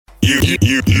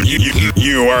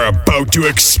You are about to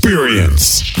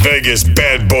experience Vegas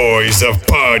bad boys of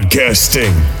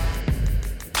podcasting.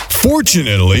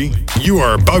 Fortunately, you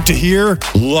are about to hear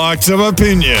lots of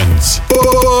opinions,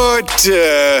 but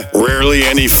rarely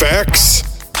any facts.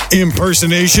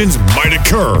 Impersonations might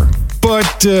occur,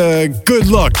 but good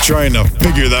luck trying to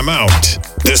figure them out.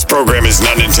 This program is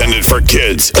not intended for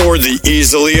kids or the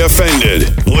easily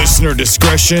offended. Listener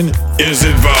discretion is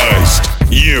advised.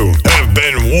 You have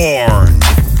been warned.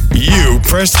 You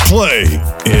pressed play.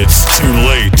 It's too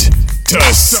late to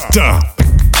stop.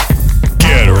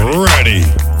 Get ready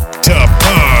to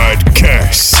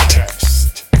podcast.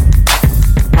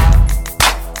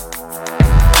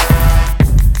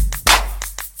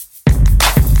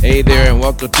 Hey there, and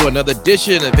welcome to another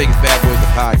edition of Vegas Bad Boys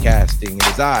of Podcasting. It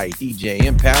is I, DJ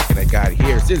Impact, and I got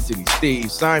here Sin City Steve,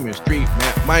 Simon Street,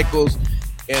 Matt Michaels,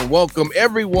 and welcome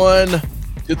everyone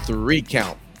to 3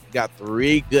 Count. We got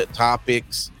 3 good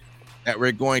topics that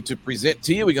we're going to present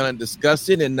to you. We're going to discuss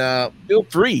it, and feel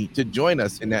free to join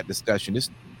us in that discussion. Just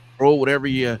throw whatever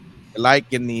you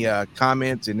like in the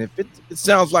comments, and if it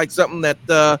sounds like something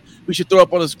that we should throw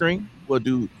up on the screen, we'll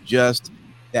do just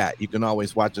that. You can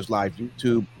always watch us live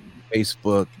YouTube,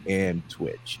 Facebook, and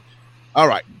Twitch. All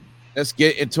right, let's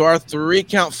get into our 3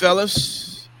 count,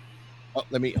 fellas.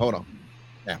 Hold on.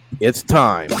 Now it's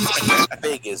time.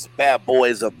 Vegas Bad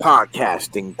Boys of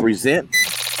Podcasting present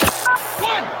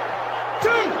 1, 2,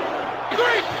 3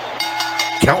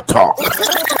 Count Talk.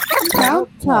 Count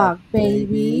Talk,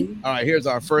 baby. All right, here's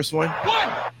our first one,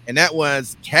 and that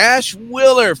was Cash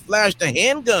Wheeler flashed a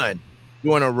handgun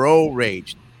during a road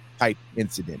rage type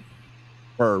incident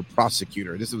per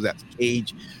prosecutor. This was at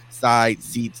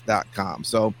CageSideSeats.com.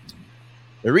 So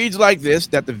it reads like this: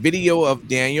 that the video of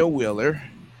Daniel Wheeler,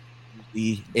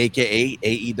 the aka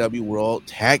AEW World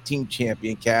Tag Team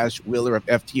Champion Cash Wheeler of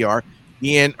FTR,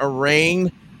 being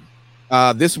arraigned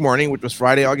this morning, which was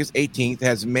Friday, August 18th,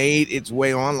 has made its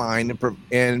way online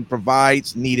and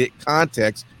provides needed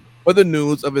context for the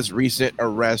news of his recent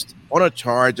arrest on a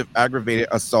charge of aggravated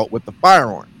assault with a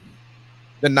firearm.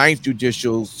 The 9th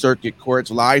Judicial Circuit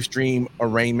Court's live stream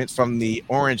arraignments from the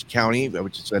Orange County,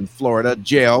 which is in Florida,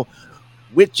 jail,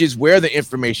 which is where the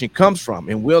information comes from.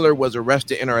 And Wheeler was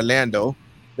arrested in Orlando,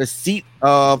 the seat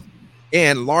of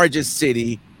and largest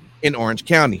city in Orange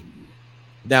County.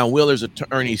 Now, Wheeler's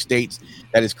attorney states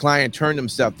that his client turned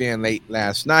himself in late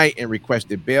last night and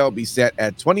requested bail be set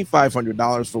at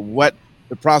 $2,500 for what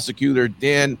the prosecutor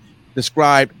then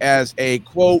described as a,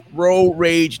 quote, road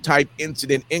rage type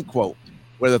incident, end quote,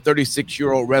 where the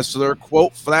 36-year-old wrestler,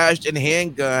 quote, flashed a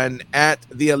handgun at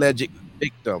the alleged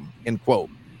victim, end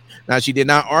quote. Now, she did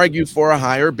not argue for a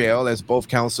higher bail, as both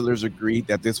counselors agreed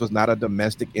that this was not a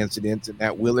domestic incident and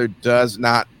that Wheeler does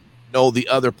not know the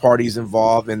other parties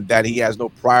involved and that he has no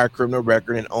prior criminal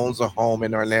record and owns a home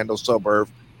in Orlando suburb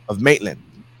of Maitland.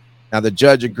 Now, the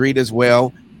judge agreed as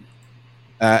well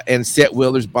and set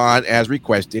Wheeler's bond as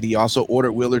requested. He also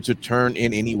ordered Wheeler to turn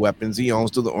in any weapons he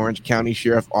owns to the Orange County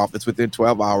Sheriff's Office within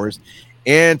 12 hours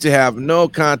and to have no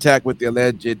contact with the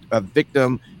alleged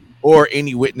victim or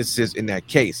any witnesses in that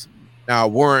case. Now, a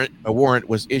warrant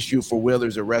was issued for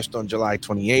Wheeler's arrest on July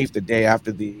 28th, the day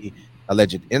after the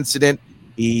alleged incident.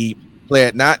 He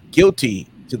pled not guilty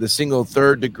to the single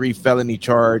third-degree felony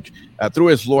charge through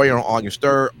his lawyer on August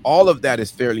 3rd. All of that is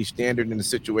fairly standard in a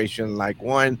situation like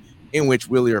one in which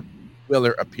Wheeler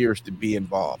appears to be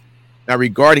involved. Now,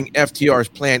 regarding FTR's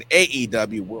planned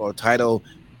AEW World Title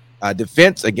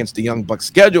defense against the Young Bucks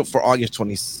scheduled for August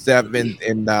 27th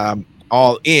in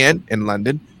All In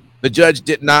London, the judge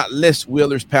did not list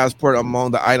Wheeler's passport among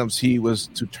the items he was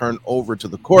to turn over to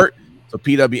the court. So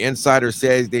PW Insider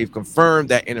says they've confirmed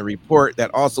that in a report that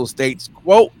also states,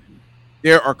 quote,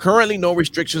 there are currently no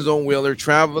restrictions on Wheeler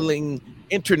traveling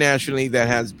internationally that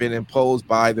has been imposed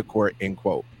by the court, end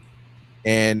quote.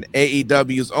 And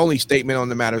AEW's only statement on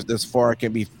the matters thus far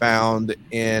can be found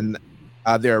in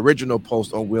their original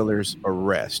post on Wheeler's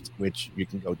arrest, which you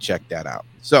can go check that out.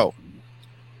 So,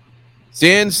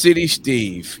 Sin City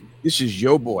Steve, this is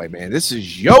your boy, man. This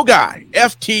is your guy,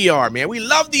 FTR, man. We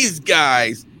love these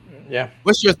guys. Yeah.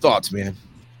 What's your thoughts, man?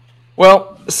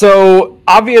 Well, so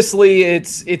obviously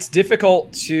it's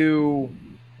difficult to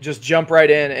just jump right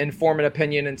in and form an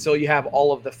opinion until you have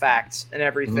all of the facts and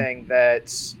everything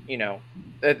that's,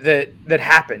 that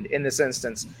happened in this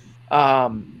instance.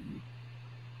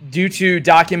 Due to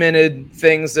documented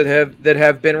things that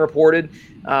have been reported,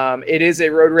 it is a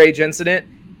road rage incident.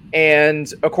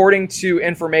 And according to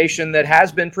information that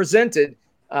has been presented,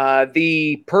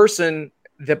 the person,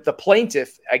 the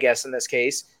plaintiff, I guess in this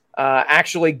case,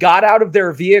 actually got out of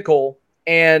their vehicle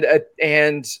and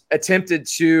attempted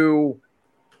to,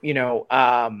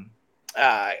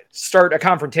 start a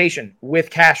confrontation with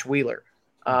Cash Wheeler.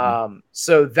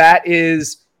 So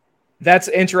that's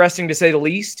interesting to say the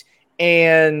least.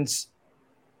 And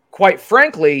quite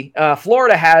frankly,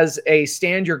 Florida has a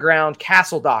stand your ground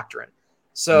castle doctrine.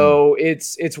 So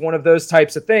it's one of those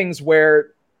types of things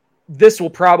where this will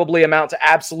probably amount to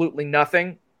absolutely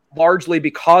nothing, largely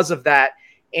because of that.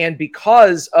 And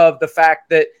because of the fact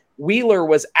that Wheeler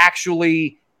was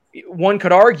actually, one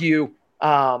could argue,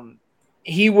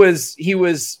 he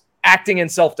was acting in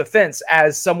self-defense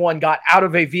as someone got out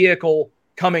of a vehicle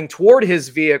coming toward his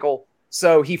vehicle.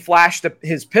 So he flashed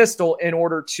his pistol in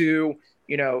order to,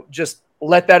 just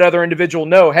let that other individual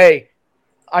know, hey,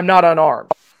 I'm not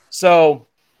unarmed. So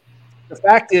the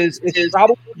fact is, it's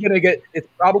probably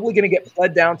going to get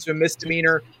pled down to a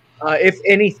misdemeanor. If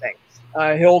anything,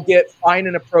 he'll get fined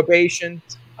and a probation.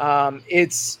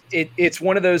 It's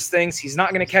one of those things. He's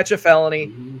not going to catch a felony.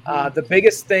 The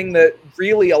biggest thing that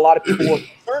really a lot of people were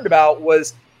concerned about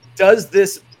was, does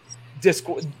this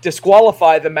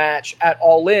disqualify the match at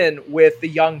All In with the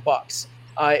Young Bucks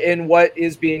in what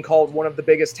is being called one of the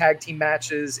biggest tag team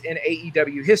matches in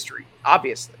AEW history,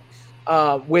 obviously,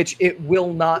 which it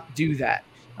will not do that.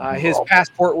 His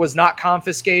passport was not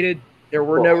confiscated. There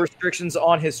were no restrictions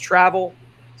on his travel.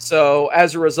 So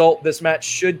as a result, this match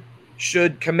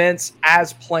should commence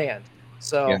as planned.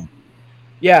 So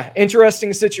yeah,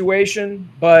 interesting situation,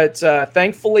 but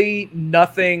thankfully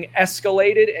nothing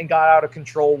escalated and got out of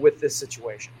control with this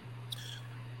situation.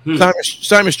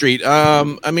 Simon Street.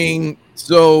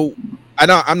 So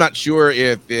I'm not sure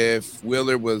if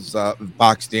Wheeler was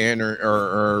boxed in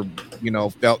or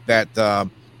felt that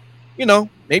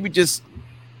maybe just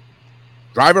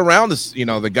drive around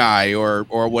the guy or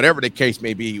whatever the case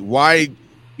may be. Why?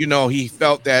 He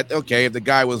felt that, okay, if the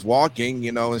guy was walking,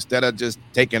 instead of just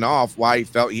taking off, why he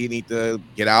felt he needed to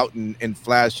get out and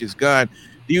flash his gun.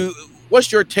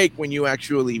 What's your take when you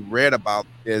actually read about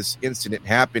this incident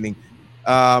happening?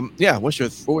 What was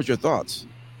your thoughts?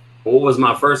 What was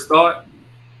my first thought?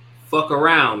 Fuck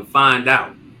around, find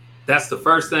out. That's the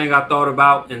first thing I thought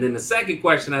about. And then the second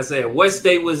question I said, what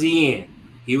state was he in?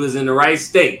 He was in the right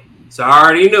state. So I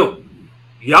already knew.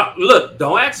 Yup, look,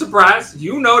 don't act surprised.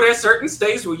 There's certain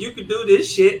states where you can do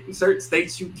this shit, and certain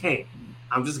states you can't.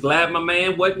 I'm just glad my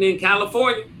man wasn't in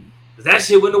California, because that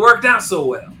shit wouldn't have worked out so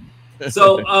well.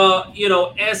 So,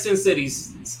 Essence said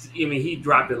he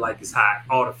dropped it like it's hot,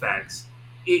 all the facts.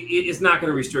 It's not going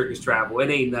to restrict his travel.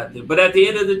 It ain't nothing. But at the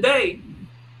end of the day,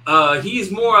 he's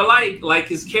more like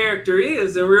his character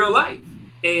is in real life.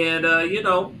 And,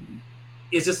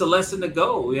 it's just a lesson to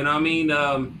go.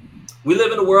 We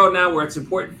live in a world now where it's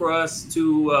important for us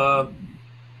to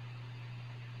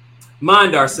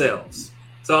mind ourselves.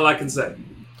 That's all I can say.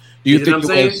 Do you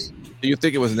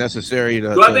think it was necessary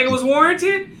to? Do I think it was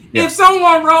warranted? Yeah. If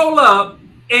someone roll up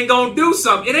and gonna do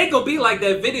something, it ain't gonna be like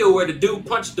that video where the dude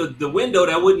punched the window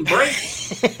that wouldn't break.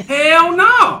 Hell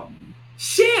no.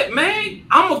 Shit, man.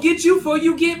 I'm gonna get you before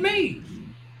you get me.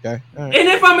 Okay. All right. And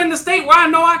if I'm in the state where I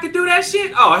know I could do that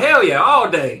shit, oh hell yeah, all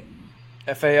day.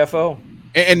 FAFO.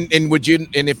 And would you?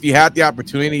 And if you had the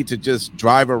opportunity to just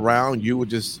drive around, you would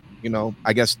just,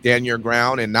 I guess, stand your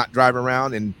ground and not drive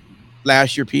around and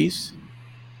flash your piece.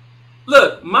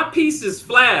 Look, my piece is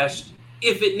flashed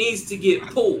if it needs to get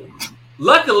pulled.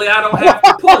 Luckily, I don't have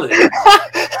to pull it.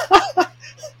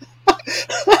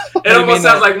 It almost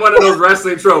sounds like one of those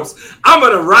wrestling tropes. I'm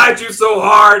gonna ride you so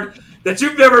hard that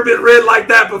you've never been rid like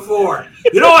that before.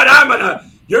 You know what?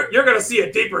 You're gonna see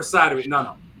a deeper side of it.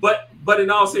 No. But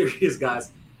in all seriousness, guys,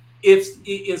 if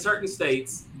in certain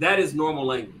states, that is normal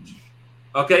language.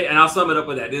 Okay, and I'll sum it up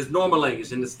with that. It's normal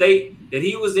language. In the state that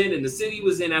he was in the city he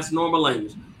was in, that's normal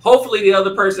language. Hopefully the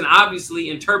other person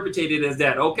obviously interpreted it as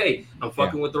that. Okay, I'm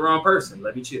fucking with the wrong person.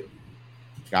 Let me chill.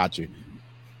 Got you.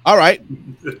 All right.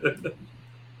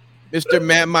 Mr.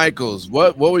 Matt Michaels,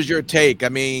 what was your take? I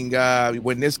mean,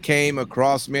 when this came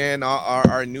across, man,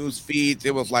 our news feeds,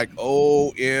 it was like,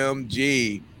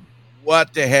 OMG.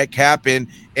 What the heck happened?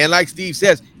 And like Steve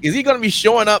says, is he going to be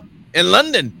showing up in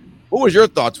London? What was your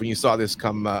thoughts when you saw this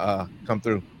come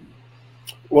through?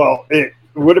 Well, it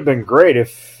would have been great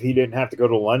if he didn't have to go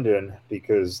to London,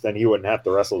 because then he wouldn't have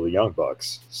to wrestle the Young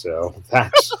Bucks. So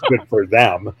that's good for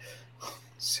them.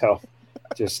 So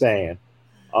just saying.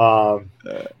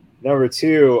 Number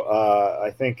two,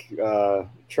 I think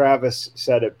Travis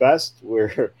said it best,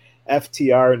 where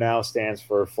FTR now stands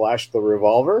for Flash the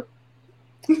Revolver.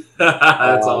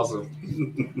 That's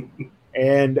awesome.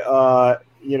 And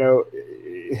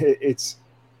it's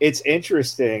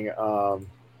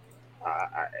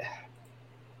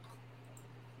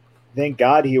thank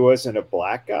God he wasn't a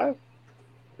black guy,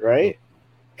 right?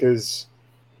 Because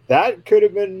that could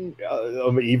have been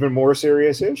an even more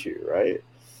serious issue, right?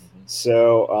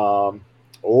 So,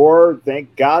 or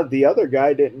thank God the other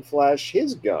guy didn't flash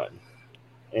his gun.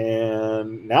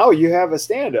 And now you have a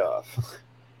standoff.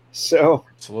 So,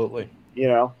 Absolutely. you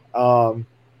know,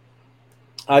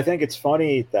 I think it's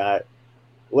funny that,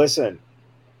 listen,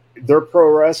 they're pro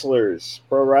wrestlers.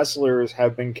 Pro wrestlers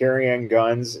have been carrying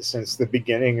guns since the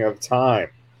beginning of time.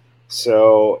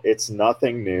 So it's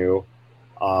nothing new.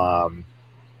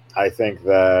 I think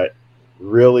that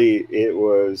really it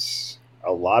was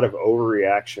a lot of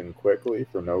overreaction quickly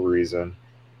for no reason.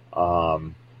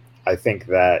 I think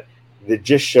that it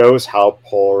just shows how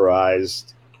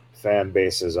polarized fan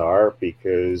bases are,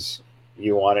 because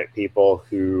you wanted people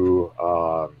who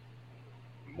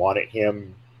wanted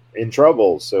him in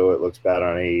trouble, so it looks bad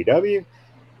on AEW,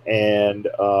 and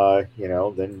you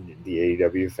know, then the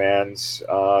AEW fans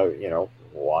you know,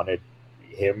 wanted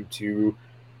him to,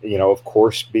 you know, of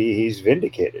course, he's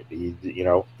vindicated. He, you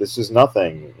know, this is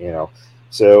nothing, you know.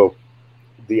 So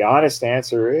the honest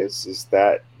answer is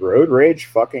that road rage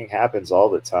fucking happens all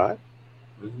the time.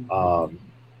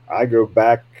 I go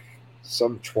back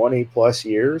some 20 plus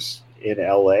years in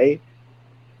LA.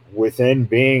 Within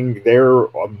being there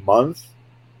a month,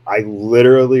 I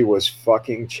literally was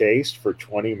fucking chased for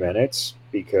 20 minutes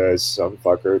because some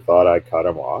fucker thought I cut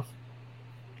him off.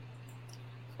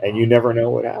 And you never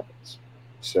know what happens.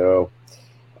 So,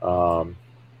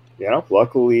 you know,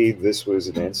 luckily this was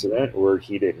an incident where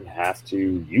he didn't have to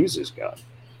use his gun,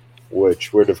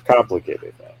 which would have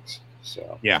complicated things.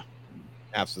 So, yeah,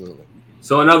 absolutely.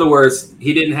 So in other words,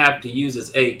 he didn't have to use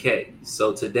his AK.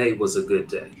 So today was a good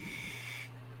day.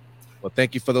 Well,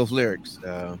 thank you for those lyrics.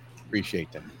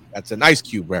 Appreciate that. That's an Ice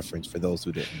Cube reference for those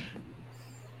who didn't.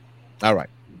 All right.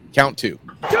 Count two.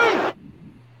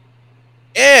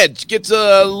 Edge gets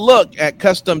a look at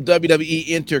custom WWE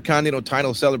Intercontinental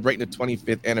title celebrating the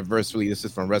 25th anniversary. This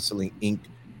is from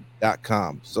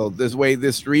WrestlingInc.com. So this way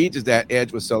this reads is that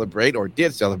Edge will celebrate, or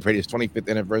did celebrate, his 25th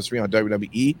anniversary on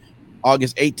WWE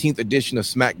August 18th edition of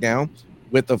SmackDown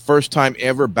with the first time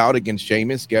ever bout against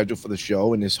Sheamus scheduled for the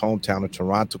show in his hometown of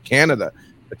Toronto, Canada.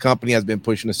 The company has been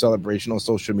pushing the celebration on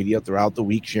social media throughout the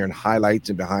week, sharing highlights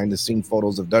and behind-the-scenes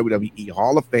photos of WWE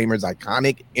Hall of Famer's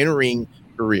iconic in-ring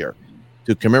career.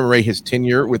 To commemorate his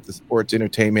tenure with the sports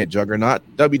entertainment juggernaut,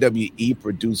 WWE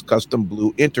produced custom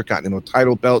blue Intercontinental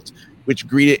title belts, which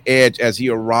greeted Edge as he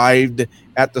arrived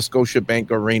at the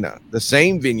Scotiabank Arena, the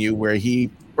same venue where he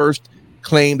first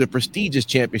claimed the prestigious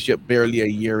championship barely a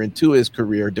year into his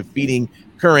career, defeating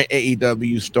current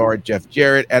AEW star Jeff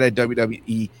Jarrett at a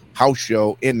WWE house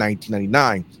show in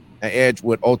 1999. Edge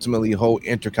would ultimately hold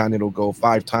Intercontinental Gold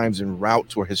 5 times en route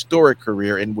to a historic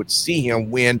career and would see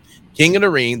him win King of the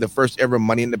Ring, the first ever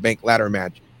Money in the Bank ladder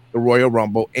match, the Royal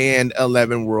Rumble, and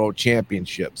 11 World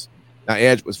Championships. Now,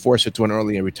 Edge was forced into an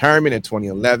early retirement in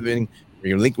 2011,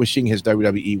 relinquishing his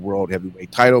WWE World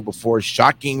Heavyweight title before a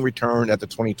shocking return at the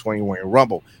 2021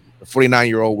 Rumble. The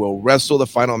 49-year-old will wrestle the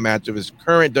final match of his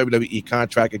current WWE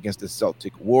contract against the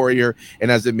Celtic Warrior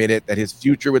and has admitted that his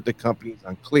future with the company is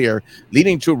unclear,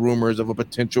 leading to rumors of a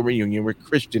potential reunion with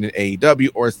Christian in AEW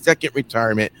or a second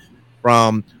retirement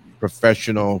from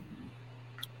professional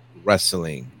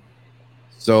wrestling.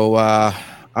 So,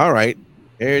 all right,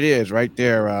 there it is right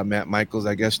there, Matt Michaels.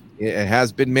 I guess it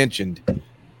has been mentioned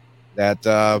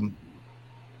that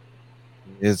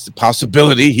is a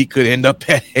possibility he could end up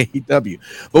at AEW.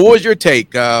 But what was your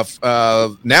take now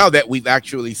that we've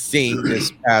actually seen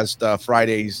this past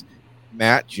Friday's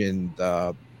match and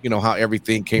you know how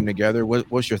everything came together?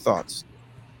 What's your thoughts?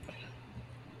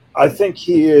 I think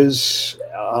he is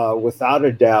without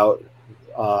a doubt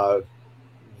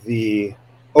the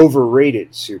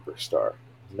overrated superstar,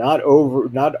 not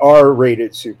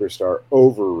R-rated superstar,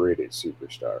 overrated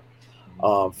superstar.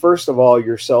 First of all,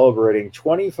 you're celebrating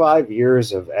 25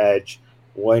 years of Edge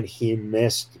when he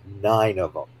missed 9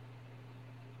 of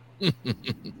them.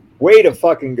 Way to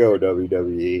fucking go,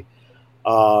 WWE.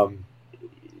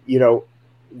 You know,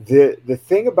 the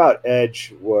thing about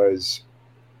Edge was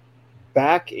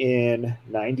back in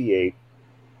 98,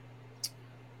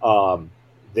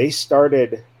 they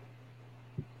started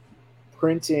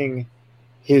printing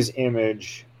his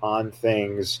image on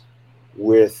things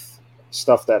with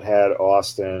stuff that had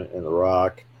Austin and The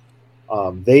Rock.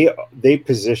 They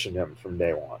positioned him from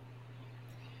day one.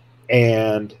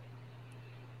 And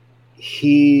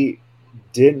he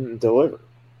didn't deliver.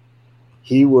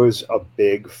 He was a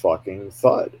big fucking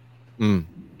thud.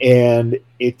 And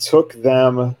it took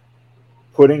them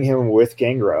putting him with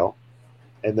Gangrel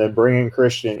and then bringing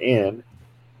Christian in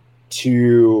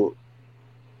to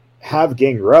have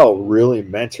Gangrel really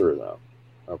mentor them.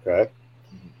 Okay.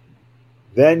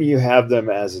 Then you have them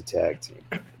as a tag team.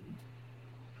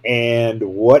 And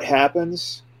what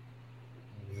happens?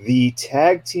 The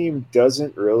tag team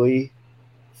doesn't really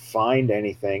find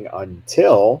anything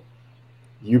until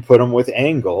you put them with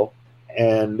Angle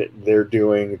and they're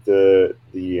doing the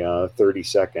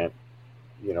 30-second,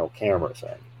 camera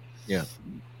thing. Yeah.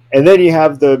 And then you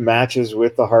have the matches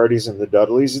with the Hardys and the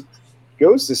Dudleys. It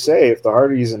goes to say if the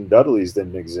Hardys and Dudleys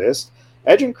didn't exist,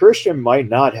 Edge and Christian might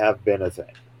not have been a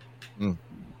thing.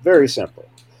 Very simple.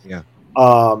 Yeah.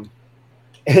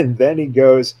 And then he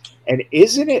goes, and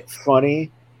isn't it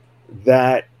funny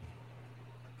that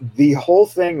the whole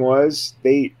thing was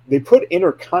they put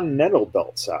Intercontinental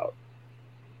belts out,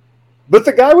 but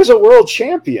the guy was a world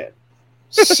champion.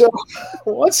 So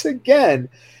once again,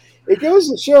 it goes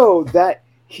to show that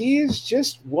he is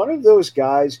just one of those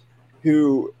guys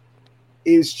who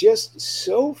is just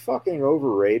so fucking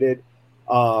overrated.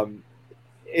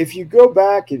 If you go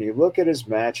back and you look at his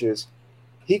matches,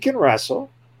 he can wrestle.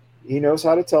 He knows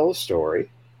how to tell a story.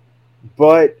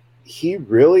 But he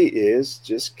really is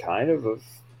just kind of a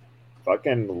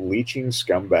fucking leeching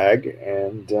scumbag.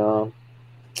 And,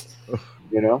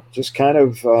 just kind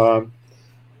of...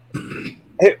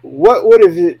 what would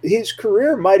have... His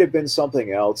career might have been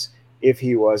something else if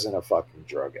he wasn't a fucking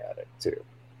drug addict, too.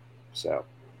 So...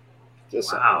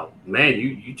 Wow, man,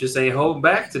 you just ain't holding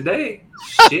back today.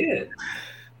 Shit.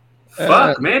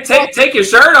 Fuck, man. Take your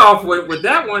shirt off with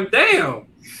that one. Damn.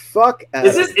 Fuck.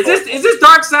 Is this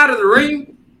Dark Side of the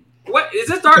Ring? What is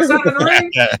this Dark Side of the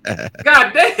Ring?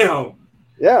 God damn.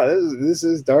 Yeah, this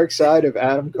is Dark Side of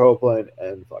Adam Copeland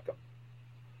and fuck him.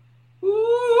 Woo!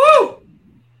 All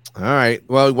right.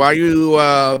 Well, while you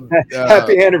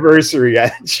happy anniversary,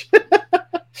 Edge.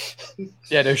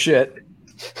 Yeah, no shit.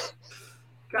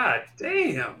 God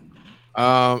damn.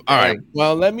 All right.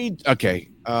 Well,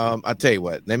 I'll tell you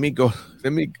what. Let me go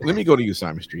to you,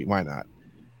 Simon Street. Why not?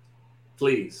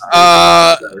 Please.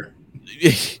 Hold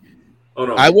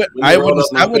on. I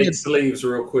would sleeves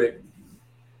real quick.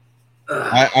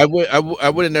 I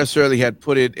wouldn't necessarily have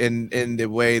put it in the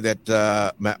way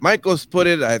that Matt Michaels put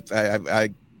it. I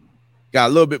got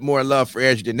a little bit more love for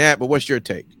Edge than that. But what's your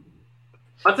take?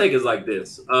 My take is like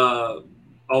this.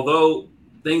 Although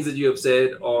things that you have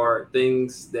said are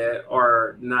things that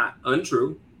are not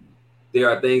untrue, there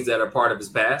are things that are part of his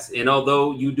past. And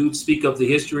although you do speak of the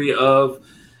history of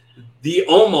the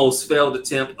almost failed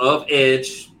attempt of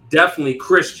Edge, definitely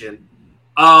Christian.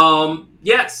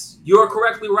 Yes, you're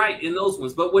correctly right in those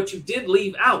ones. But what you did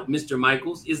leave out, Mr.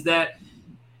 Michaels, is that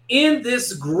in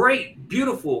this great,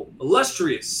 beautiful,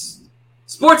 illustrious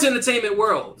sports entertainment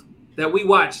world that we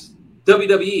watch,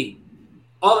 WWE,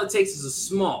 all it takes is a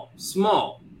small,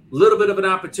 little bit of an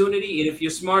opportunity. And if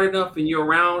you're smart enough and you're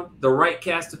around the right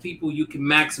cast of people, you can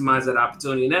maximize that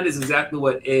opportunity. And that is exactly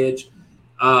what Edge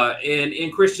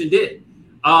and Christian did.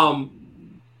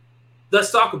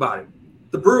 Let's talk about it.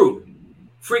 The Brood,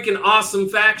 freaking awesome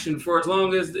faction for as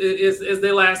long as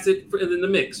they lasted in the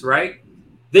mix, right?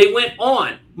 They went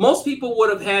on. Most people would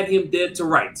have had him dead to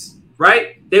rights,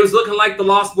 right? They was looking like the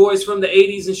Lost Boys from the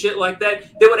 80s and shit like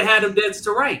that. They would have had him dead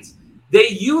to rights. They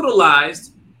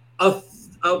utilized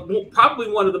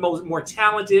probably one of the more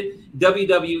talented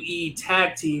WWE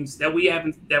tag teams that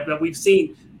we've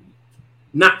seen,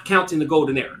 not counting the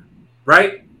Golden Era,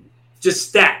 right? Just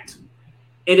stacked.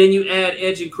 And then you add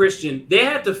Edge and Christian. They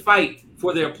had to fight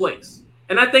for their place.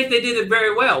 And I think they did it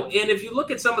very well. And if you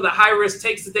look at some of the high-risk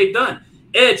takes that they've done,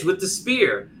 Edge with the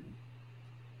spear,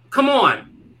 come on,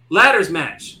 ladders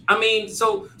match. I mean,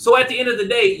 so at the end of the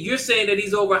day, you're saying that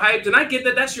he's overhyped, and I get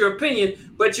that that's your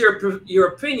opinion, but your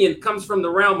opinion comes from the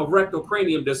realm of rectal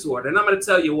cranium disorder, and I'm going to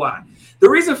tell you why. The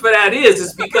reason for that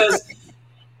is because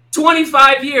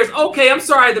 25 years, okay, I'm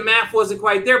sorry the math wasn't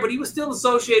quite there, but he was still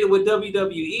associated with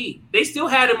WWE. They still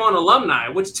had him on alumni,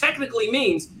 which technically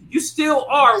means you still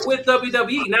are with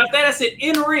WWE. Now, if that's an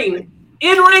in-ring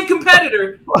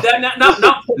competitor, let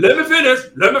me finish,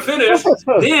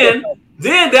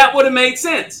 then that would have made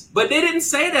sense. But they didn't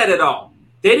say that at all.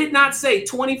 They did not say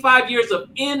 25 years of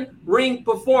in-ring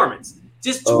performance.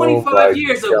 Just 25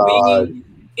 years of being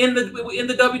in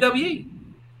the WWE.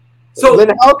 So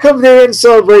then how come they didn't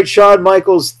celebrate Shawn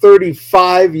Michaels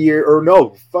 35 year or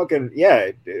no, fucking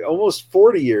almost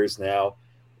 40 years now.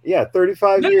 Yeah,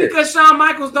 35 years. Because Shawn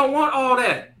Michaels don't want all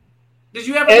that. Did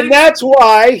you ever? And that's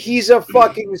why he's a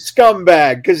fucking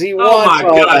scumbag, because he wants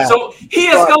all that. So he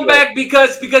is scumbag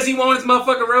because he wants his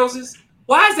motherfucking roses?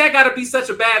 Why has that got to be such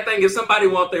a bad thing if somebody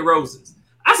wants their roses?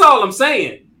 That's all I'm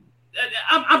saying.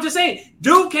 I'm just saying,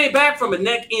 dude came back from a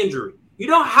neck injury. You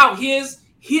know how his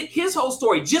his whole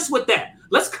story, just with that.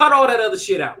 Let's cut all that other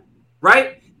shit out,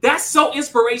 right? That's so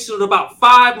inspirational to about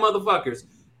 5 motherfuckers.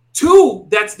 2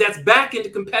 that's back into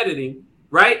competing,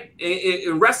 right?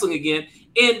 In wrestling again.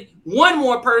 And 1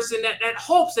 more person that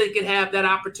hopes they can have that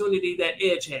opportunity that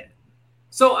Edge had.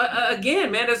 So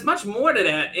again, man, there's much more to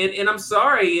that. And I'm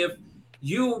sorry if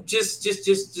you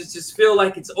just feel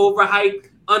like it's overhyped,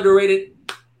 underrated.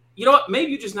 You know what?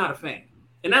 Maybe you're just not a fan.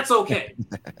 And that's okay.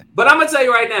 But I'm going to tell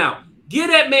you right now, give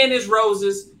that man his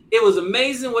roses. It was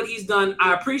amazing what he's done.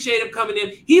 I appreciate him coming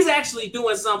in. He's actually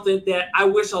doing something that I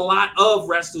wish a lot of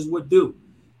wrestlers would do.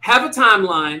 Have a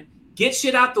timeline, get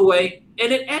shit out the way,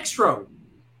 and an extra.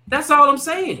 That's all I'm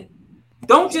saying.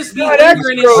 Don't just be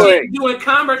lingering and shit doing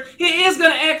commerce. He is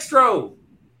going to extra.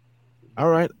 All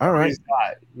right. He's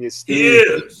not. He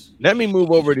is. Let me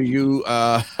move over to you,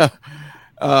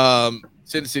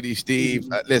 Sin City Steve.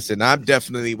 Listen, I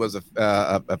definitely was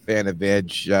a fan of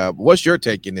Edge. What's your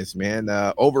take in this, man?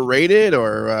 Overrated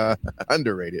or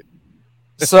underrated?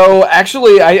 So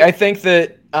actually, I think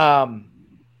that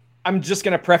I'm just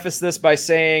going to preface this by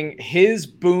saying his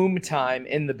boom time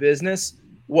in the business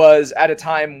was at a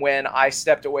time when I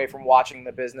stepped away from watching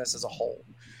the business as a whole.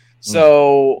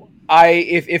 So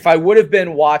if I would have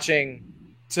been watching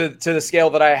to the scale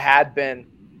that I had been,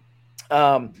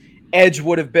 Edge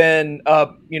would have been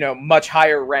much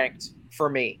higher ranked for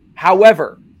me.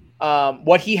 However,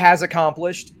 what he has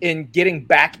accomplished in getting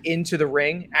back into the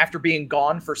ring after being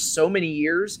gone for so many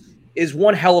years is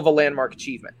one hell of a landmark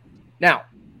achievement. Now,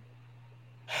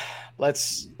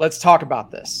 let's talk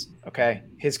about this. Okay.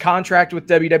 His contract with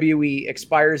WWE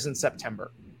expires in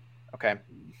September. Okay.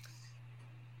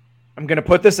 I'm going to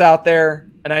put this out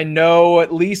there, and I know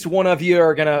at least one of you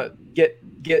are going to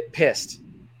get pissed.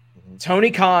 Tony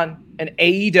Khan and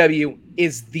AEW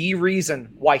is the reason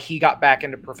why he got back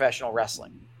into professional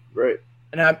wrestling. Right.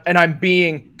 And I'm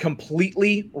being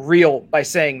completely real by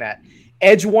saying that.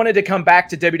 Edge wanted to come back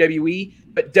to WWE,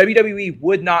 but WWE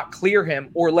would not clear him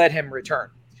or let him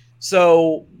return.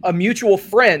 So a mutual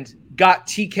friend got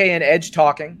TK and Edge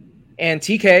talking, and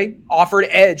TK offered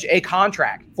Edge a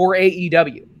contract for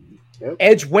AEW. Yep.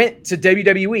 Edge went to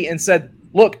WWE and said,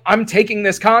 look, I'm taking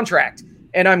this contract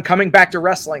and I'm coming back to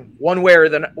wrestling one way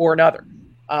or another.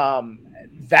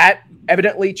 That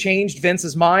evidently changed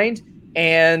Vince's mind,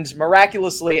 and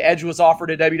miraculously Edge was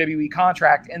offered a WWE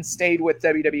contract and stayed with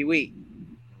WWE.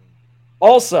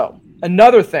 Also,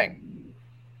 another thing,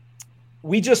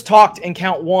 we just talked in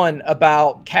Count 1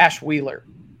 about Cash Wheeler.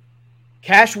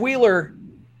 Cash Wheeler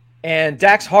and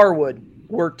Dax Harwood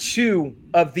were 2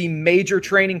 of the major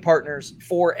training partners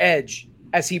for Edge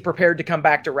as he prepared to come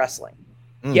back to wrestling.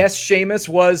 Yes, Sheamus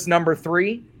was number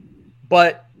 3,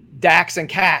 but Dax and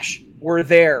Cash were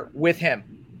there with him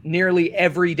nearly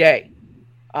every day.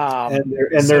 And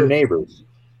they're neighbors.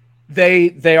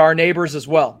 They are neighbors as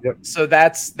well. Yep. So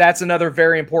that's another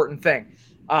very important thing.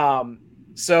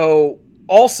 So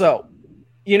also,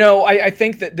 I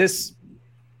think that this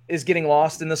is getting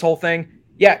lost in this whole thing.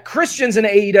 Yeah, Christian's in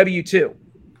AEW too.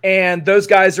 And those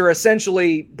guys are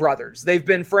essentially brothers. They've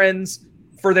been friends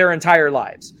for their entire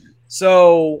lives.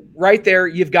 So right there,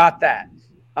 you've got that.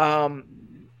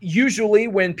 Usually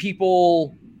when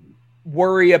people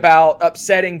worry about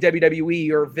upsetting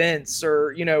WWE or Vince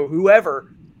or,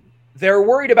 whoever, they're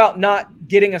worried about not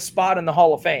getting a spot in the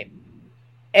Hall of Fame.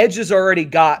 Edge has already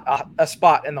got a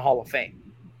spot in the Hall of Fame.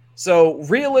 So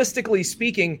realistically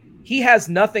speaking, he has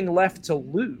nothing left to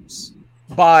lose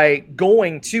by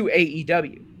going to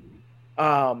AEW.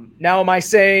 Now, am I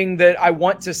saying that I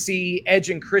want to see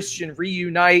Edge and Christian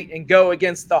reunite and go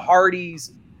against the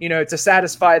Hardys, to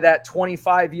satisfy that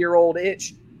 25-year-old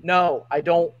itch? No, I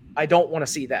don't want to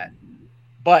see that.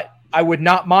 But I would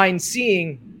not mind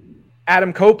seeing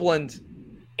Adam Copeland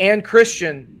and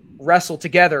Christian wrestle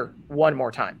together one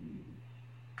more time.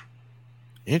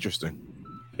 Interesting.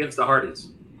 Against the Hardys.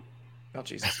 Oh,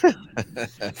 Jesus.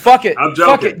 Fuck it. I'm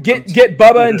Fuck joking. it. Get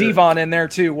Bubba and Devon in there,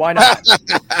 too. Why not?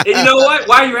 And you know what?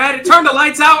 While you're at it, turn the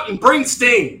lights out and bring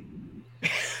Sting.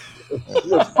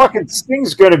 Fucking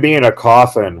Sting's going to be in a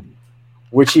coffin,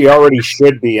 which he already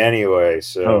should be anyway.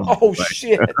 So. Oh,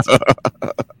 shit.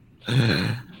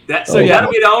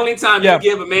 That'll be the only time you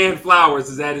give a man flowers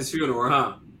is at his funeral,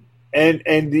 huh? And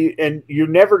you're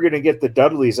never going to get the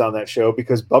Dudleys on that show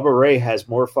because Bubba Ray has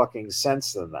more fucking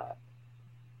sense than that.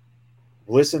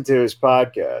 Listen to his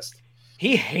podcast.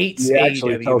 He hates he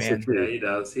actually AEW, tells man. the truth. Yeah, he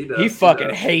does. He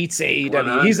fucking hates AEW.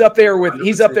 100%. He's up there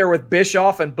with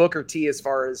Bischoff and Booker T as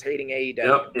far as hating AEW.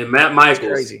 Yep, and Matt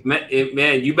Michaels. Crazy.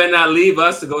 Man, you better not leave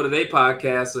us to go to their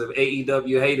podcast of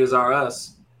AEW haters are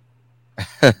us.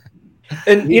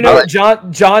 And you know,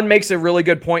 John makes a really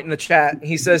good point in the chat.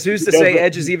 He says, "Who's to say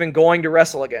Edge is even going to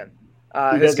wrestle again?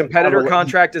 His competitor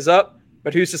contract is up,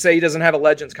 but who's to say he doesn't have a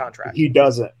Legends contract?" He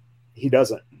doesn't.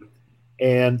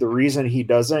 And the reason he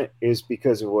doesn't is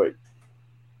because of what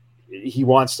he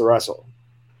wants to wrestle.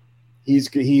 He's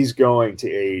going to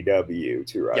AEW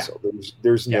to wrestle. Yeah.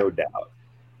 There's no doubt.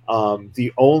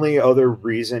 The only other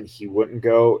reason he wouldn't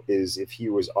go is if he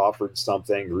was offered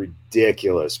something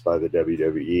ridiculous by the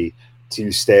WWE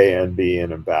to stay and be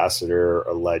an ambassador,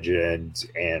 a legend,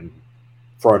 and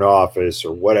front office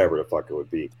or whatever the fuck it would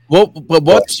be. Well, but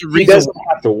what's the reason? He doesn't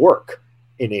have to work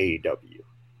in AEW.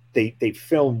 They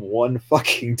film one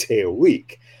fucking day a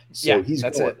week, so he's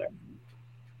going there.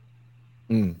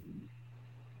 Mm.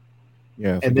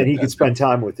 Yeah, and then he could spend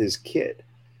time with his kid.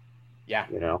 Yeah,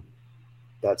 you know,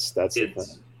 that's the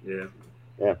thing.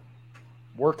 Yeah.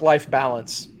 Work-life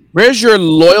balance. Where's your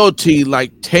loyalty,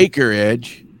 like Taker,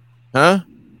 Edge? Huh?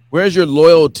 Where's your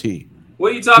loyalty?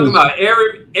 What are you talking about?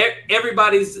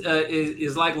 Everybody's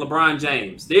is like LeBron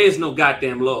James. There is no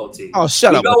goddamn loyalty. Oh,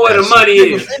 shut up! We go where the money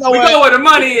is. We go where the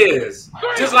money is.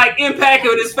 Just like Impact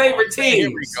with his favorite teams. Here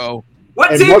we go.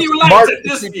 What team do you like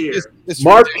this year?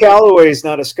 Mark Calloway is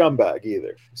not a scumbag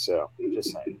either. So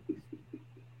just saying.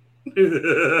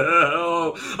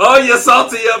 oh, you're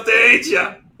salty up there, ain't you?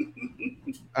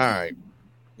 All right,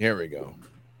 here we go.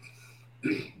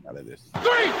 Out of this.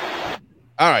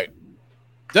 All right.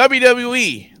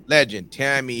 WWE legend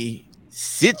Tammy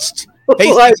Sitzt,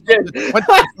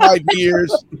 25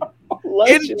 years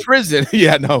in prison.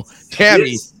 Yeah, no,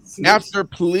 Tammy, after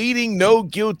pleading no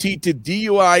guilty to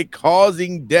DUI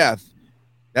causing death.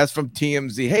 That's from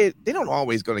TMZ. Hey, they don't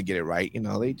always going to get it right. You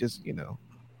know, they just, you know,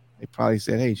 they probably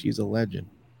said, hey, she's a legend.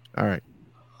 All right,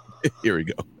 here we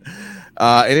go.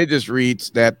 And it just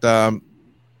reads that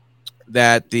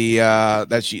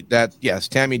yes,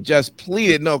 Tammy just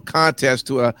pleaded no contest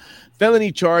to a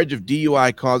felony charge of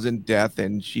DUI causing death,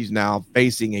 and she's now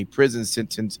facing a prison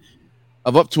sentence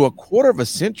of up to a quarter of a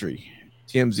century.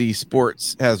 TMZ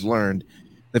Sports has learned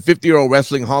the 50-year-old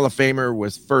wrestling Hall of Famer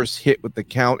was first hit with the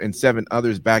count and 7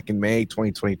 others back in May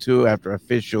 2022 after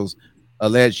officials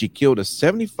alleged she killed a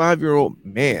 75-year-old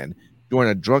man during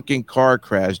a drunken car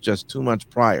crash just 2 months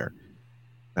prior.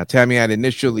 Now, Tammy had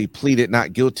initially pleaded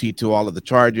not guilty to all of the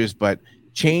charges, but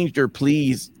changed her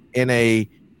pleas in a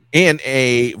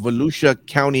Volusia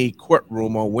County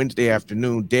courtroom on Wednesday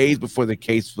afternoon, days before the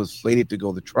case was slated to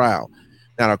go to trial.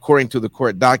 Now, according to the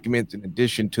court documents, in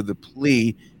addition to the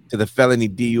plea to the felony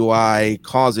DUI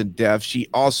causing death, she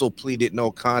also pleaded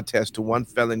no contest to one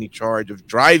felony charge of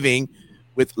driving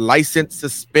with license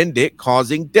suspended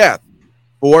causing death,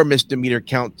 4 misdemeanor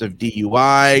counts of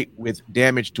DUI with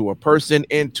damage to a person,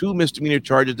 and 2 misdemeanor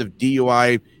charges of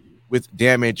DUI with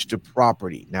damage to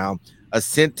property. Now, a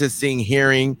sentencing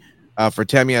hearing for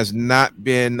Tammy has not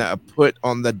been put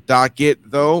on the docket,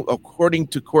 though. According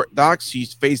to court docs,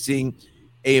 she's facing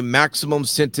a maximum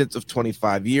sentence of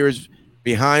 25 years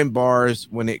behind bars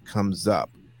when it comes up.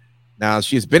 Now,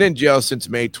 she's been in jail since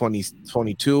May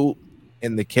 2022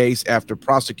 in the case after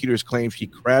prosecutors claim she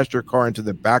crashed her car into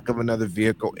the back of another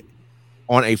vehicle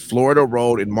on a Florida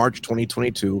road in March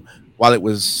 2022 while it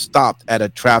was stopped at a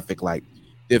traffic light.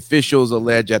 The officials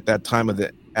allege at that time of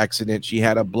the accident she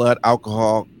had a blood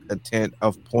alcohol content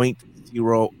of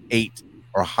 0.08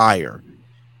 or higher.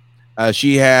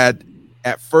 She had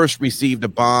at first received a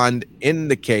bond in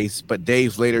the case, but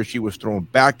days later she was thrown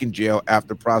back in jail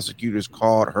after prosecutors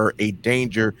called her a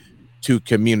danger to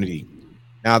community.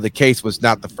 Now, the case was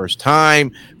not the first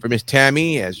time for Miss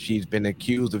Tammy, as she's been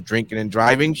accused of drinking and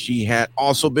driving. She had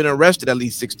also been arrested at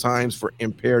least 6 times for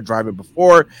impaired driving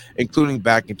before, including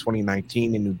back in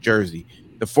 2019 in New Jersey.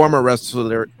 The former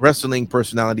wrestling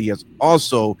personality was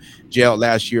also jailed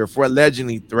last year for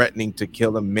allegedly threatening to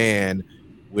kill a man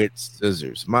with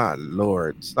scissors. My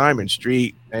Lord, Simon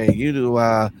Street, hey,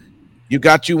 you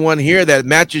got you one here that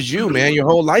matches you, man. Your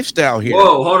whole lifestyle here.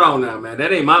 Whoa, hold on now, man.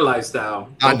 That ain't my lifestyle.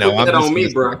 I know. Put that on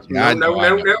me, bro.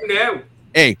 No.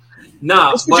 Hey,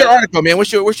 what's your article, man?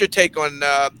 What's your take on?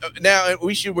 Now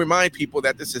we should remind people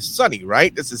that this is Sunny,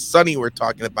 right? This is Sunny we're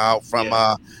talking about from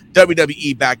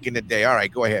WWE back in the day. All right,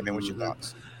 go ahead, man. What's your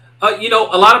thoughts? A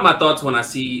lot of my thoughts when I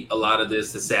see a lot of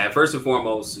this is sad. First and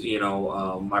foremost,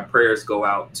 my prayers go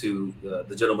out to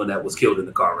the gentleman that was killed in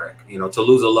the car wreck. To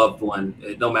lose a loved one,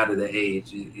 no matter the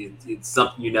age, it's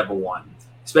something you never want,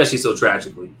 especially so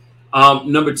tragically.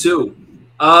 Number 2,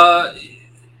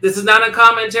 this is not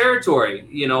uncommon territory,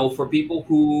 for people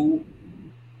who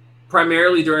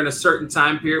primarily during a certain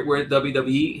time period where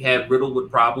WWE had riddled with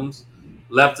problems,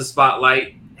 left the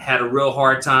spotlight, had a real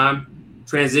hard time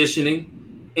transitioning.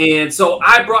 And so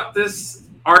I brought this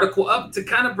article up to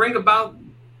kind of bring about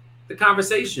the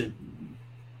conversation.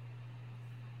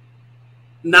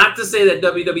 Not to say that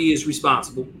WWE is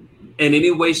responsible in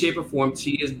any way, shape, or form.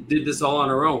 She did this all on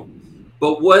her own.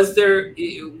 But was there,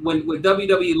 when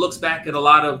WWE looks back at a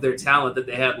lot of their talent that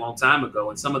they had a long time ago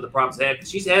and some of the problems they had, because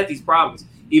she's had these problems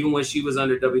even when she was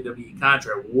under WWE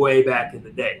contract way back in the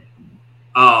day.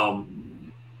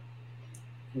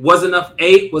 Was enough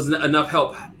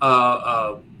help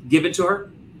given to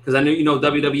her? Because I knew,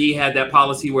 WWE had that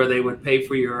policy where they would pay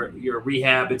for your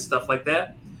rehab and stuff like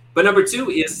that. But number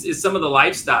two is some of the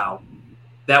lifestyle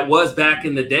that was back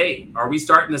in the day. Are we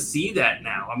starting to see that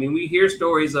now? I mean, we hear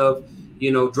stories of,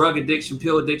 drug addiction,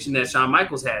 pill addiction that Shawn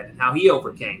Michaels had and how he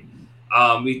overcame.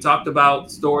 We talked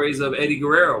about stories of Eddie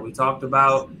Guerrero. We talked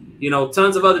about,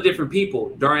 tons of other different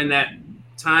people during that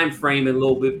time frame and a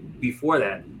little bit before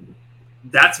that.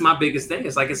 That's my biggest thing.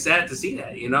 It's sad to see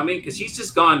that, because she's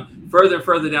just gone further and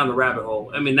further down the rabbit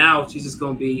hole. I mean, now she's just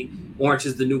going to be Orange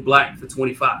is the New Black for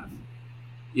 25,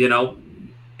 and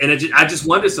I just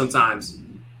wonder sometimes.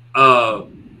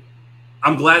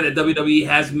 I'm glad that WWE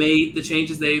has made the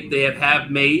changes they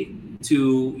have made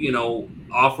to,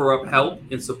 offer up help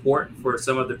and support for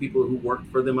some of the people who worked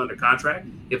for them under contract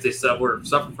if they suffer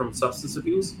from substance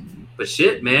abuse. But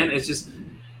shit, man, it's just,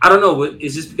 I don't know.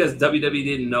 It's just because WWE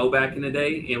didn't know back in the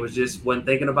day and wasn't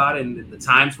thinking about it, and the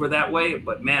times were that way.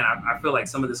 But man, I feel like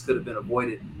some of this could have been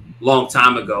avoided long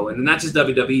time ago, and not just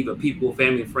WWE, but people,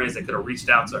 family, and friends that could have reached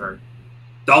out to her.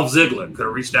 Dolph Ziggler could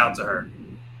have reached out to her.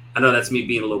 I know that's me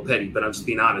being a little petty, but I'm just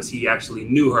being honest. He actually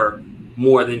knew her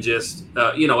more than just,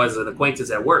 as an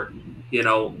acquaintance at work.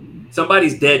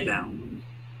 Somebody's dead now.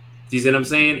 Do you see what I'm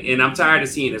saying? And I'm tired of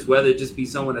seeing this, whether it just be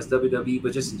someone that's WWE,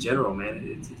 but just in general,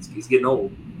 man, it's getting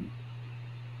old.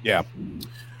 Yeah.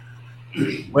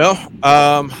 Well,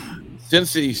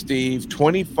 since Steve,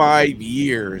 25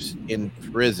 years in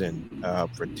prison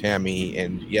for Tammy,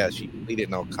 and yeah, she pleaded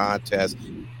no contest.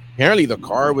 Apparently, the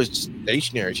car was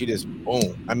stationary. She just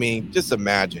boom. I mean, just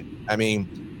imagine. I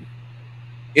mean,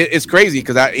 it's crazy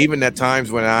because even at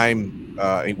times when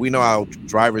we know how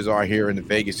drivers are here in the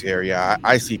Vegas area.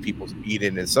 I see people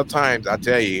speeding, and sometimes I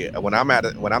tell you, when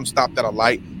I'm stopped at a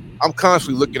light, I'm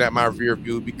constantly looking at my rear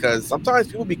view because sometimes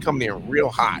people be coming in real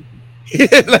hot. You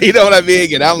know what I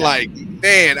mean? And I'm like,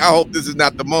 man, I hope this is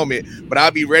not the moment, but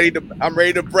I'm ready to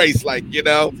brace, But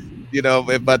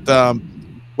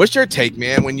what's your take,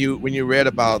 man, when you read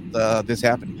about this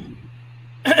happening?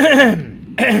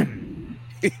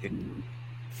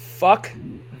 Fuck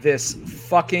this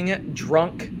fucking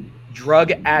drunk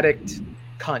drug addict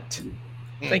cunt.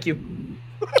 Thank you.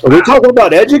 Are we talking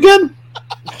about Edge again?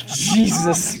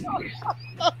 Jesus.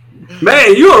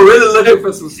 Man, you are really looking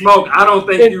for some smoke. I don't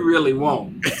think you really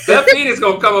won't. That Phoenix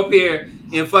gonna come up here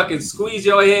and fucking squeeze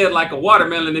your head like a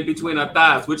watermelon in between her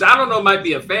thighs, which I don't know might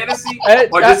be a fantasy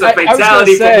or just a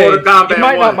fatality for Mortal Kombat. You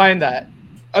might not mind that.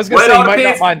 I was gonna say you might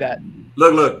not mind that.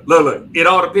 Look. It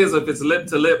all depends if it's lip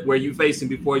to lip where you facing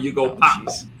before you go pop.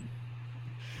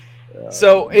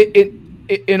 So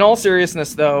in all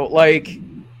seriousness though,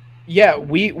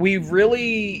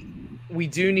 we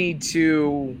do need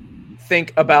to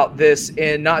think about this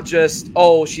in not just,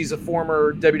 she's a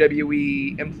former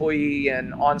WWE employee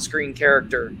and on-screen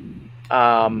character.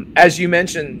 As you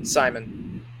mentioned,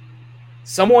 Simon,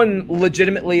 someone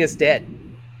legitimately is dead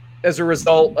as a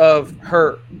result of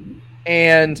her.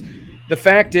 And the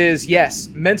fact is, yes,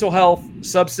 mental health,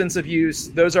 substance abuse,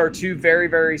 those are two very,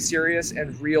 very serious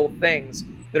and real things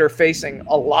that are facing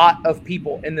a lot of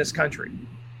people in this country.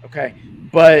 Okay.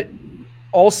 But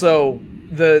also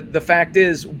the fact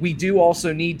is we do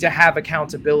also need to have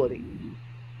accountability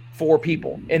for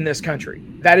people in this country.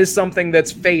 That is something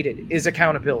that's faded, is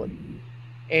accountability.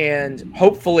 And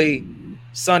hopefully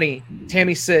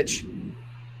Tammy Sitch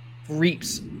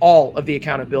reaps all of the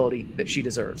accountability that she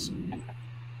deserves.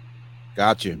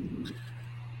 Got you.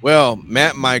 Well,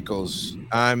 Matt Michaels,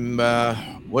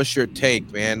 what's your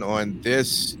take, man, on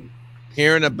this?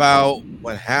 Hearing about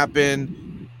what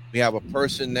happened, we have a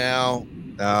person now.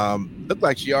 Looked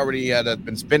like she already had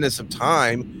been spending some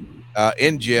time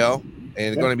in jail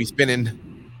and going to be spending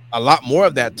a lot more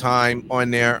of that time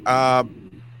on there.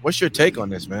 What's your take on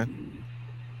this, man?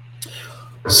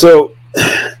 So,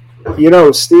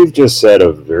 Steve just said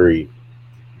a very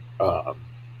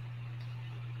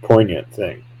poignant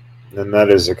thing, and that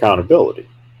is accountability.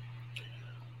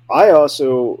 I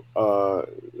also,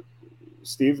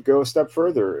 Steve, go a step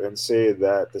further and say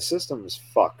that the system is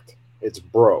fucked. It's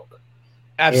broke.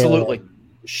 Absolutely. And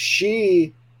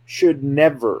she should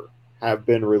never have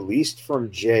been released from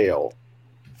jail.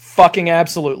 Fucking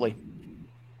absolutely.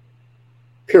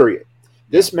 Period.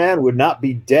 This man would not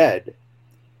be dead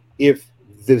if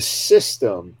the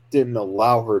system didn't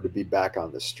allow her to be back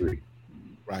on the street.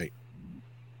 Right.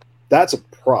 That's a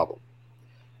problem.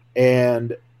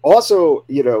 And also,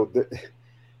 you know,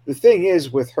 the thing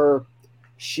is with her,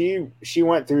 she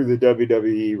went through the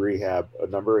WWE rehab a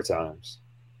number of times,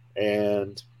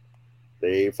 and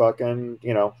they fucking,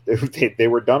 you know, they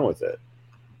were done with it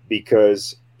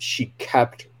because she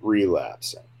kept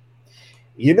relapsing.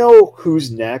 You know who's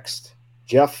next?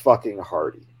 Jeff fucking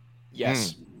Hardy.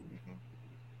 Yes.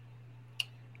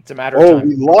 It's a matter of time.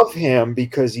 We love him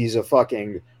because he's a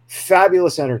fucking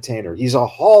fabulous entertainer. He's a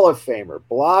Hall of Famer.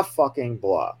 Blah fucking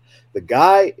blah. The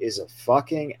guy is a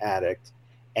fucking addict,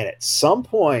 and at some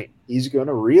point he's going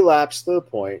to relapse to the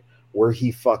point where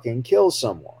he fucking kills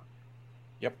someone.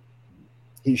 Yep.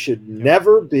 He should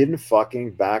never been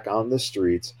fucking back on the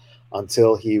streets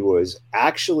until he was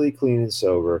actually clean and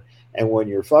sober. And when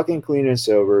you're fucking clean and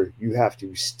sober, you have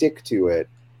to stick to it,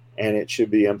 and it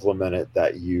should be implemented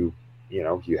that you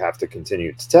have to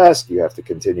continue to test, you have to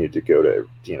continue to go to,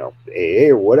 you know, AA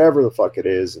or whatever the fuck it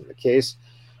is in the case.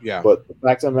 Yeah. But the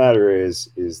fact of the matter is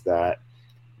that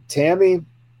Tammy,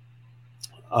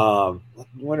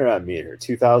 when did I meet her?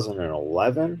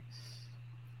 2011.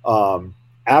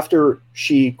 After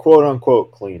she quote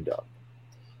unquote cleaned up,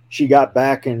 she got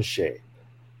back in shape.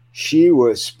 She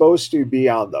was supposed to be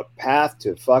on the path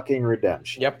to fucking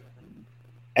redemption. Yep.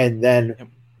 And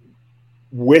then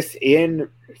within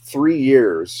 3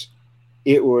 years,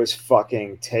 it was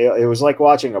fucking it was like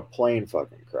watching a plane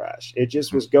fucking crash. It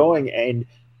just was going, and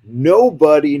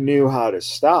nobody knew how to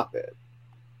stop it.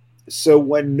 So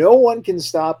when no one can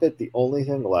stop it, the only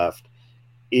thing left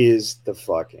is the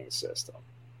fucking system.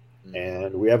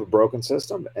 And we have a broken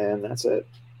system, and that's it.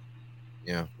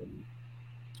 Yeah.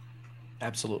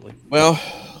 Absolutely. Well,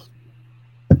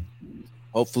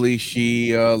 hopefully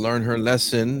she learned her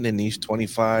lesson in these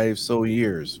 25 so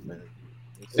years, man.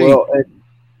 Well,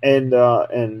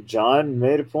 and John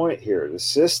made a point here. The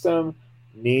system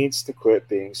needs to quit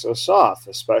being so soft,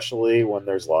 especially when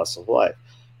there's loss of life.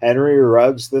 Henry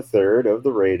Ruggs III of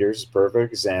the Raiders is a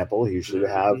perfect example. He should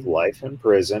have life in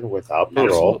prison without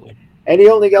parole. Absolutely. And he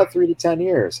only got 3 to 10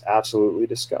 years. Absolutely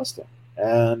disgusting.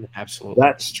 And absolutely,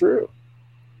 that's true.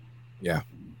 Yeah.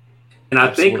 And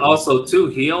I think also, too,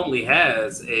 he only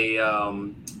has a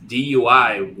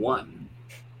DUI 1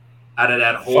 out of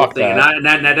that whole thing. And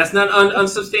that's not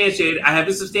unsubstantiated. I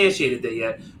haven't substantiated that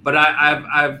yet. But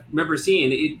I remember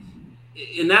seeing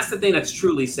it. And that's the thing that's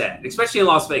truly sad, especially in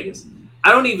Las Vegas.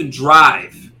 I don't even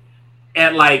drive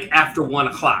at like after 1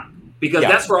 o'clock because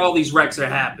that's where all these wrecks are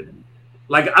happening.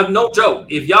 Like, I'm no joke.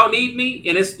 If y'all need me,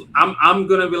 and I'm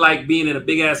gonna be like being in a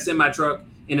big ass semi truck,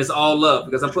 and it's all love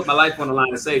because I'm putting my life on the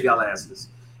line to save y'all asses.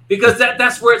 Because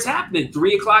that's where it's happening.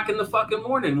 3 o'clock in the fucking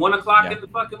morning, 1 o'clock in the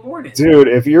fucking morning. Dude,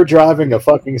 if you're driving a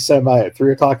fucking semi at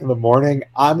 3 o'clock in the morning,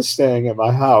 I'm staying at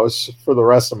my house for the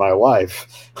rest of my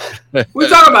life. What are you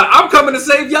talking about? I'm coming to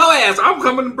save y'all ass. I'm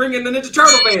coming to bring in the Ninja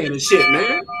Turtle van and shit,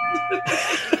 man.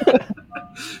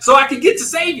 So I can get to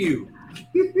save you.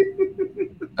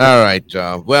 All right,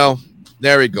 John. Well,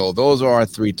 there we go. Those are our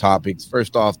 3 topics.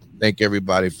 First off, thank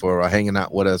everybody for hanging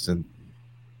out with us and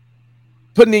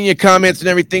putting in your comments and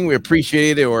everything. We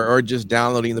appreciate it, or just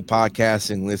downloading the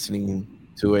podcast and listening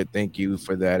to it. Thank you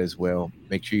for that as well.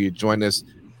 Make sure you join us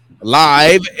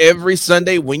live every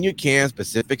Sunday when you can,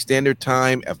 Pacific Standard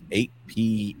Time at 8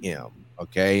 p.m.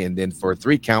 Okay, and then for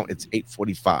 3 Count, it's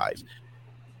 8:45.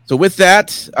 So with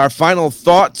that, our final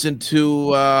thoughts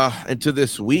into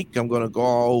this week. I'm going to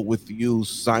go with you,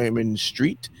 Simon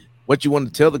Street. What you want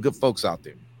to tell the good folks out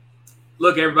there?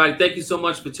 Look, everybody, thank you so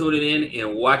much for tuning in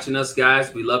and watching us,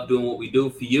 guys. We love doing what we do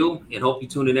for you and hope you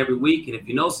tune in every week. And if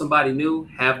you know somebody new,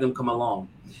 have them come along.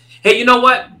 Hey, you know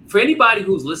what? For anybody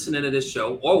who's listening to this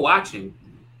show or watching,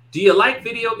 do you like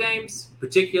video games,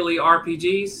 particularly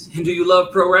RPGs? And do you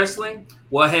love pro wrestling?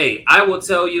 Well, hey, I will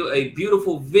tell you a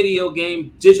beautiful video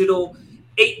game, digital,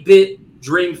 8-bit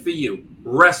dream for you,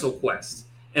 WrestleQuest.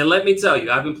 And let me tell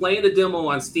you, I've been playing the demo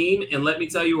on Steam, and let me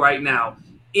tell you right now,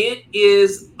 it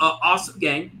is an awesome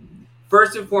game,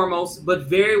 first and foremost, but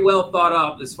very well thought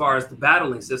out as far as the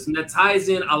battling system that ties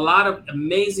in a lot of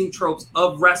amazing tropes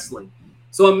of wrestling.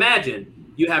 So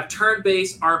imagine you have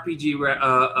turn-based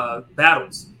RPG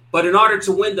battles, but in order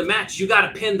to win the match, you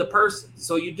got to pin the person.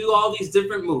 So you do all these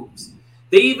different moves.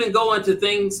 They even go into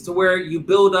things to where you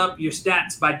build up your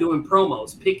stats by doing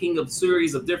promos, picking a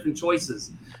series of different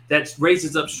choices that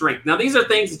raises up strength. Now, these are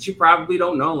things that you probably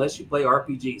don't know unless you play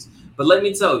RPGs. But let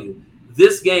me tell you,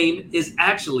 this game is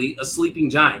actually a sleeping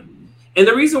giant. And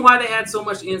the reason why they had so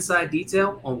much inside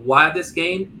detail on why this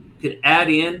game could add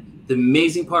in the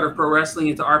amazing part of pro wrestling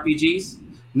into RPGs?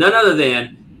 None other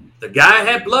than the guy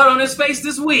had blood on his face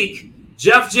this week,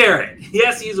 Jeff Jarrett.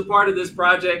 Yes, he's a part of this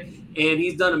project, and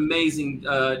he's done an amazing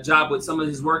job with some of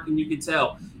his work, and you can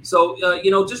tell. So,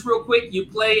 just real quick, you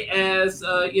play as,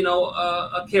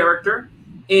 a character,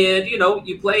 and,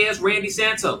 you play as Randy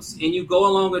Santos, and you go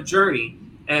along a journey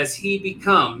as he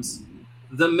becomes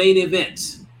the main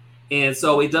event. And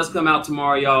so it does come out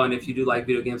tomorrow, y'all, and if you do like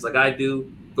video games like I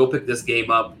do, go pick this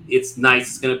game up. It's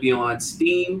nice. It's going to be on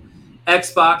Steam,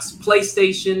 Xbox,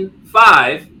 PlayStation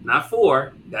 5, not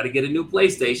 4. Got to get a new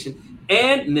PlayStation,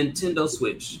 and Nintendo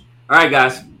Switch. All right,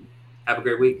 guys. Have a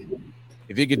great week.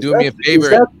 If you could do me a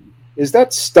favor. Is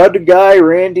that stud guy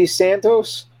Randy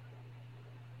Santos?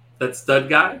 That stud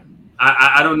guy?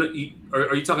 I don't know.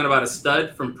 Are you talking about a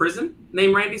stud from prison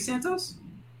named Randy Santos?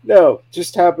 No,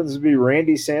 just happens to be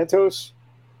Randy Santos.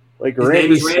 Like his Randy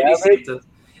name is Randy Savage? Santos.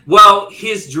 Well,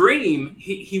 his dream,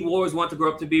 he will always want to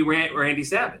grow up to be Randy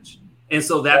Savage. And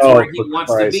so that's where he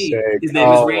wants to be. Sake. His name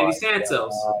is Randy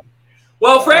Santos. God.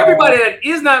 Well, for everybody that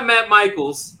is not Matt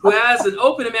Michaels, who has an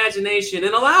open imagination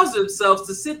and allows themselves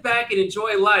to sit back and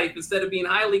enjoy life instead of being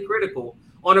highly critical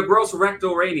on a gross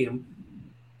rectal radium,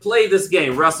 play this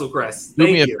game, WrestleCrest. Do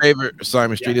me a favor,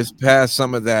 Simon Street. Just pass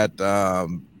some of that,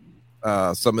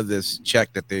 some of this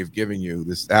check that they've given you,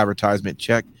 this advertisement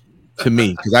check, to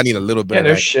me, because I need a little bit of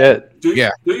no that. shit. Do you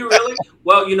really?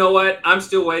 Well, you know what? I'm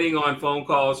still waiting on phone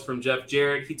calls from Jeff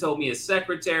Jarrett. He told me his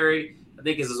secretary, I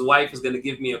think his wife, is going to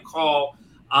give me a call.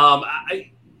 I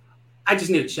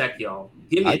just need to check, y'all.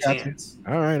 Give me a chance.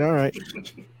 All right.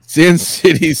 Sin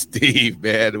City Steve,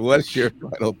 man, what's your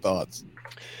final thoughts?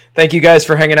 Thank you guys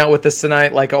for hanging out with us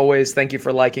tonight. Like always, thank you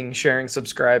for liking, sharing,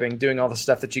 subscribing, doing all the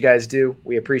stuff that you guys do.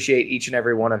 We appreciate each and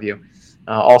every one of you.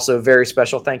 Also, very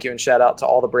special thank you and shout out to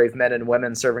all the brave men and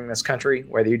women serving this country,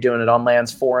 whether you're doing it on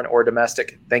lands, foreign or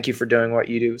domestic. Thank you for doing what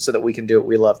you do so that we can do what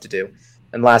we love to do.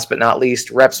 And last but not least,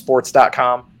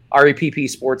 repsports.com,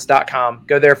 reppsports.com.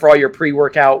 Go there for all your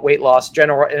pre-workout, weight loss,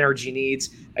 general energy needs.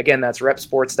 Again, that's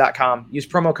repsports.com. Use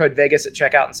promo code Vegas at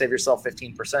checkout and save yourself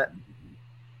 15%.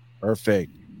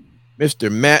 Perfect.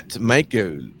 Mr. Matt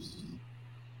Michaels.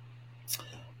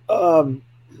 I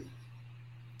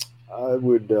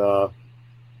would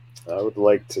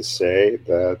like to say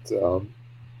that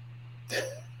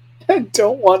I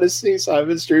don't want to see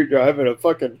Simon Street driving a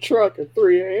fucking truck at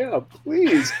 3 a.m.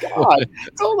 Please, God,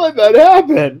 don't let that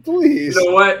happen, please. You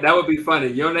know what? That would be funny.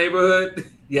 Your neighborhood?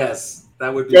 Yes,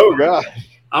 that would be Oh, funny. God.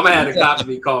 I'm going to have the cops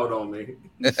be called on me.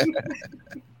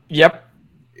 Yep.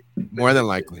 More than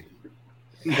likely.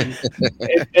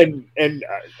 and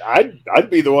I'd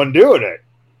be the one doing it.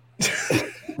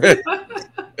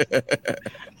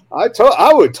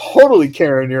 I would totally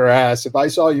Karen your ass if I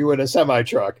saw you in a semi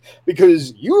truck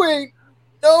because you ain't.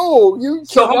 No, you.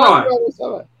 So hold on.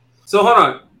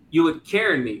 You would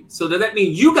Karen me. So does that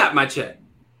mean you got my check?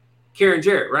 Karen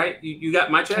Jarrett, right? You got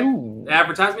my check? Ooh. The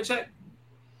advertisement check?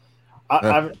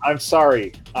 I'm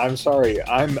sorry.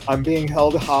 I'm being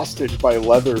held hostage by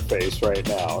Leatherface right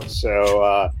now.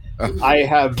 So I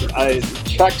have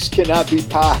checks cannot be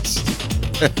passed.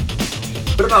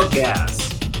 What about gas?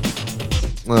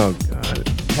 Oh, God.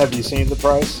 Have you seen the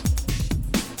price?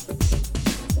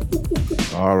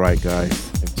 All right,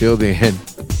 guys. Until then,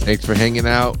 thanks for hanging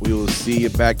out. We will see you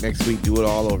back next week. Do it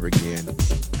all over again.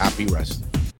 Happy wrestling.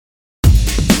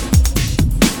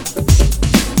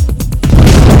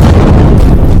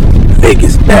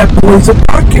 Vegas Bad Boys of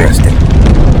Podcasting.